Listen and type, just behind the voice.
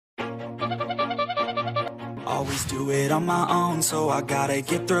Always do it on my own, so I gotta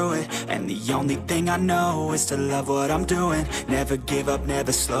get through it. And the only thing I know is to love what I'm doing. Never give up, never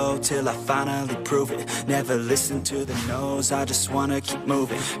slow, till I finally prove it. Never listen to the no's, I just wanna keep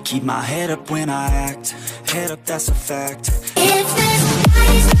moving. Keep my head up when I act, head up, that's a fact. If this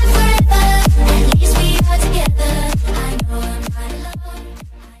night is not forever, at least we are together. I know I'm not alone.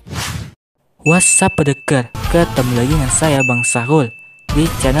 What's up pedeker, ketemu lagi dengan saya Bang Sahrul di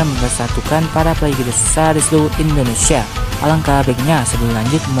channel mempersatukan para player besar di seluruh Indonesia. Alangkah baiknya sebelum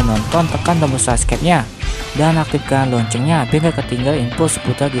lanjut menonton, tekan tombol subscribe-nya dan aktifkan loncengnya biar gak ketinggalan info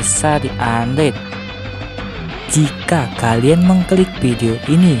seputar besar di Android. Jika kalian mengklik video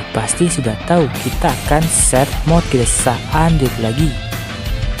ini, pasti sudah tahu kita akan share mod Kerja Android lagi.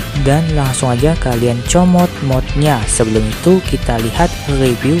 Dan langsung aja kalian comot modnya. Sebelum itu kita lihat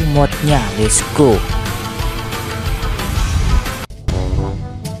review modnya, let's go.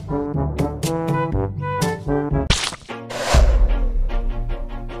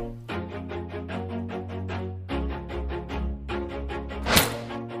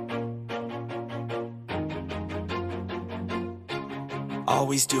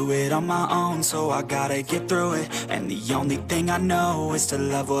 Always do it on my own, so I gotta get through it. And the only thing I know is to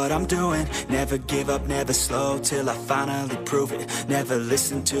love what I'm doing. Never give up, never slow, till I finally prove it. Never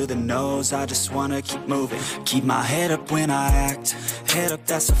listen to the no's, I just wanna keep moving. Keep my head up when I act, head up,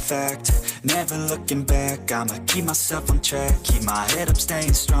 that's a fact. Never looking back, I'ma keep myself on track. Keep my head up,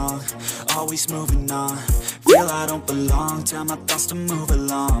 staying strong, always moving on. Feel I don't belong, tell my thoughts to move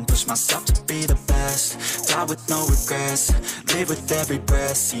along. Push myself to be the best, die with no regrets. Live with every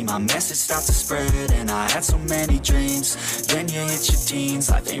breath, see my message start to spread. And I had so many dreams, then you hit your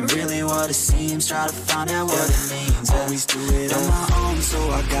teens. Life ain't really what it seems, try to find out what it means. Always do it on my own, so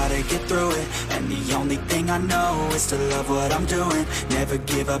I gotta get through it. And the only thing I know is to love what I'm doing. Never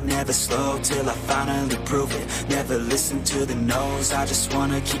give up, never slow, till I finally prove it. Never listen to the no's, I just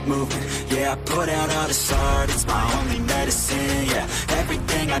wanna keep moving. Yeah, I put out all this art, it's my only medicine. Yeah,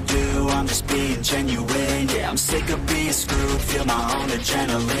 everything I do, I'm just being genuine. Yeah, I'm sick of being screwed, feel my own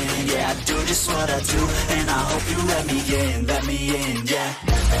adrenaline. Yeah, I do just what I do, and I hope you let me in, yeah.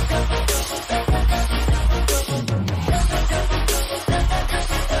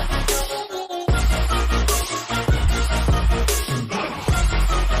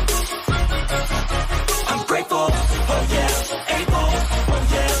 I'm grateful, oh yeah, able, oh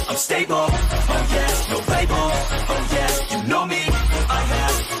yeah, I'm stable, oh yeah, no label, oh yeah, you know me, I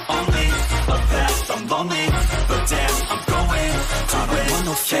have only a path, I'm lonely, but damn, I'm going to win. I don't want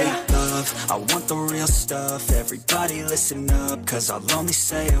no fake love, I want the real stuff. Everybody listen up, cause I'll only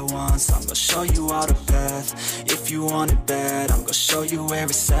say it once. I'm gonna show you all the path, if you want it bad. I'm gonna show you where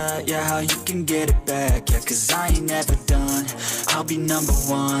it's at, yeah, how you can get it back. Yeah, cause I ain't never done, I'll be number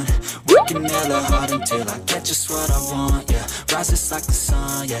one. Working hella hard until I get just what I want, yeah. Rises like the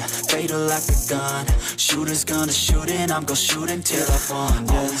sun, yeah, fatal like a gun. Shooter's gonna shoot and I'm gonna shoot until I won,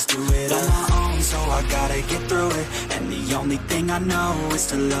 yeah. Always do it on my own, so I gotta get through it. And the only thing I know is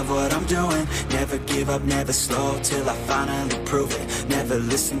to love what I'm doing. Never give up, never slow, till I finally prove it. Never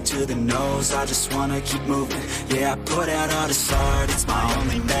listen to the no's, I just wanna keep moving. Yeah, I put out all this art, it's my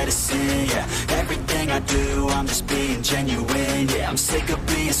only medicine. Yeah, everything I do, I'm just being genuine. Yeah, I'm sick of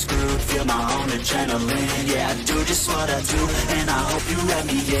being screwed, feel my own adrenaline. Yeah, I do just what I do, and I hope you let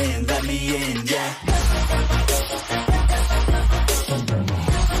me in, yeah.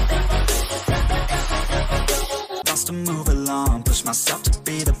 To move along, push myself to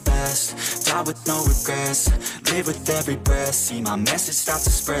be the best, die with no regrets, live with every breath, see my message start to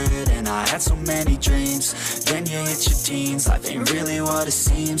spread. And I had so many dreams, then you hit your teens. Life ain't really what it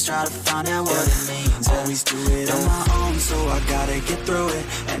seems, try to find out what it means. Always do it on my own, so I gotta get through it.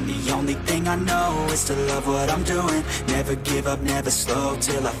 And the only thing I know is to love what I'm doing. Never give up, never slow,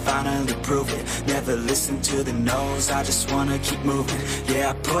 till I finally prove it. Never listen to the no's, I just wanna keep moving. Yeah,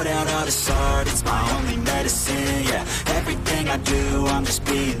 I put out all this art, it's my only medicine. Yeah, everything I do, I'm just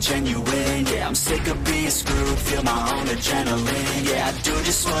being genuine. Yeah, I'm sick of being screwed, feel my own adrenaline. Yeah, I do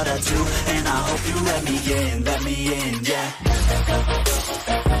just what I do, and I hope you let me in, yeah.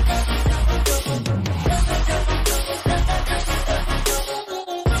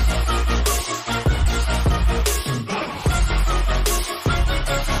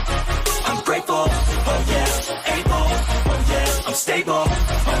 I'm grateful, oh yeah, able, oh yeah, I'm stable,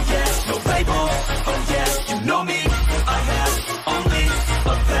 oh yeah, no label, oh yeah, you know me, I have only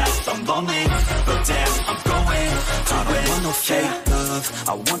a path, I'm lonely, but damn, I'm going to win. I don't want no fake love, love,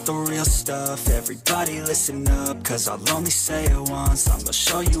 I want the real stuff. Everybody listen up, cause I'll only say it once. I'm gonna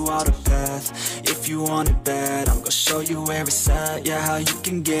show you all the path. If you want it bad, I'm gonna show you where it's at. Yeah, how you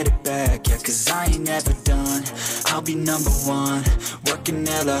can get it back. Yeah, cause I ain't never done. I'll be number one, working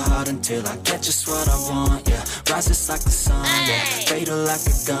hella hard until I get just what I want. Yeah, rises like the sun, yeah, fatal like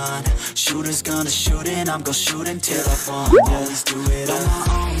a gun. Shooters gonna shoot and I'm gonna shoot until I fall. Always do it on my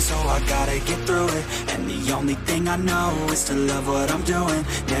own, so I gotta get through it. And the only thing I know is to love what I'm doing.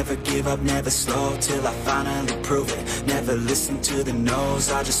 Never give up, never slow, till I finally prove it. Never listen to the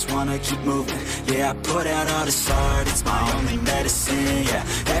no's, I just wanna keep moving. Yeah, I put out all this art, it's my only medicine. Yeah,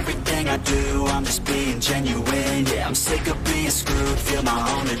 everything I do, I'm just being genuine. Yeah, I'm sick of being screwed, feel my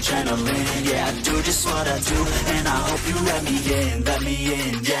own adrenaline. Yeah, I do just what I do, and I hope you let me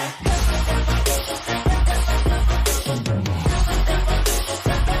in, yeah.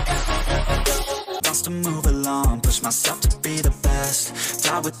 To move along, push myself to be the best.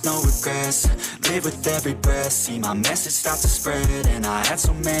 Die with no regrets, live with every breath. See my message start to spread, and I had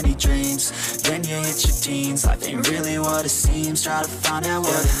so many dreams. Then you hit your teens, life ain't really what it seems. Try to find out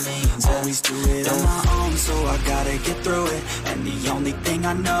what it means. Always do it on my own, so I gotta get through it. And the only thing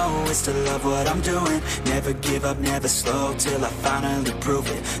I know is to love what I'm doing. Never give up, never slow, till I finally prove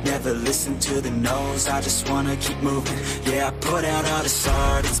it. Never listen to the no's, I just wanna keep moving. Yeah, I put out all this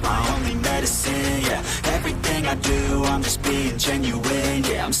art, it's my only medicine. Yeah, everything I do, I'm just being genuine.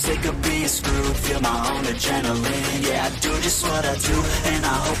 Yeah, I'm sick of being screwed, feel my own adrenaline. Yeah, I do just what I do, and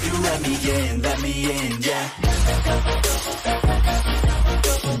I hope you let me in, yeah.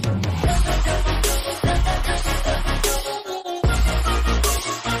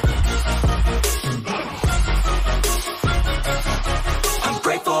 I'm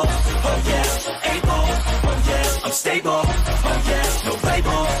grateful, oh yeah, able, oh yeah, I'm stable, oh yeah, no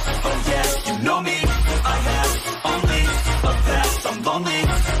label, oh yeah, you know me. I have only a path, I'm lonely,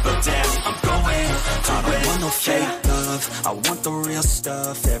 but damn, I'm going to win. I don't want no fake love, I want the real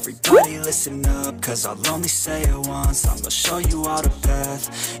stuff. Everybody listen up, cause I'll only say it once. I'm gonna show you all the path.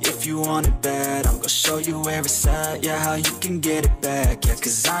 If you want it bad, I'm gonna show you where it's at. Yeah, how you can get it back. Yeah,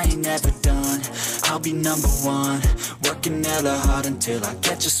 cause I ain't never done. I'll be number one, working hella hard until I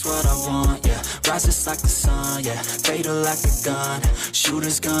get just what I want. Yeah, rises like the sun, yeah, fatal like a gun.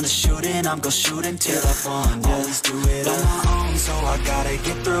 Shooters gonna shoot and I'm gonna shoot until I fall. Yeah, always do it on my own, so I gotta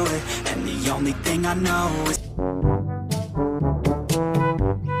get through it. And the only thing I know is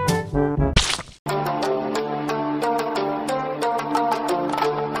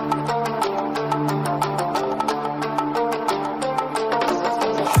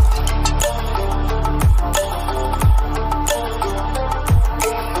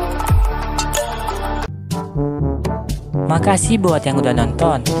Makasih buat yang udah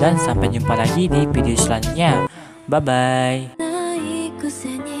nonton, dan sampai jumpa lagi di video selanjutnya. Bye-bye. ないく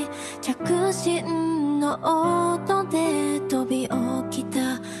せに着信の音で飛び起き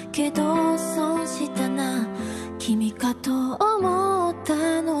たけど損したな君かと思っ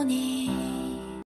たのに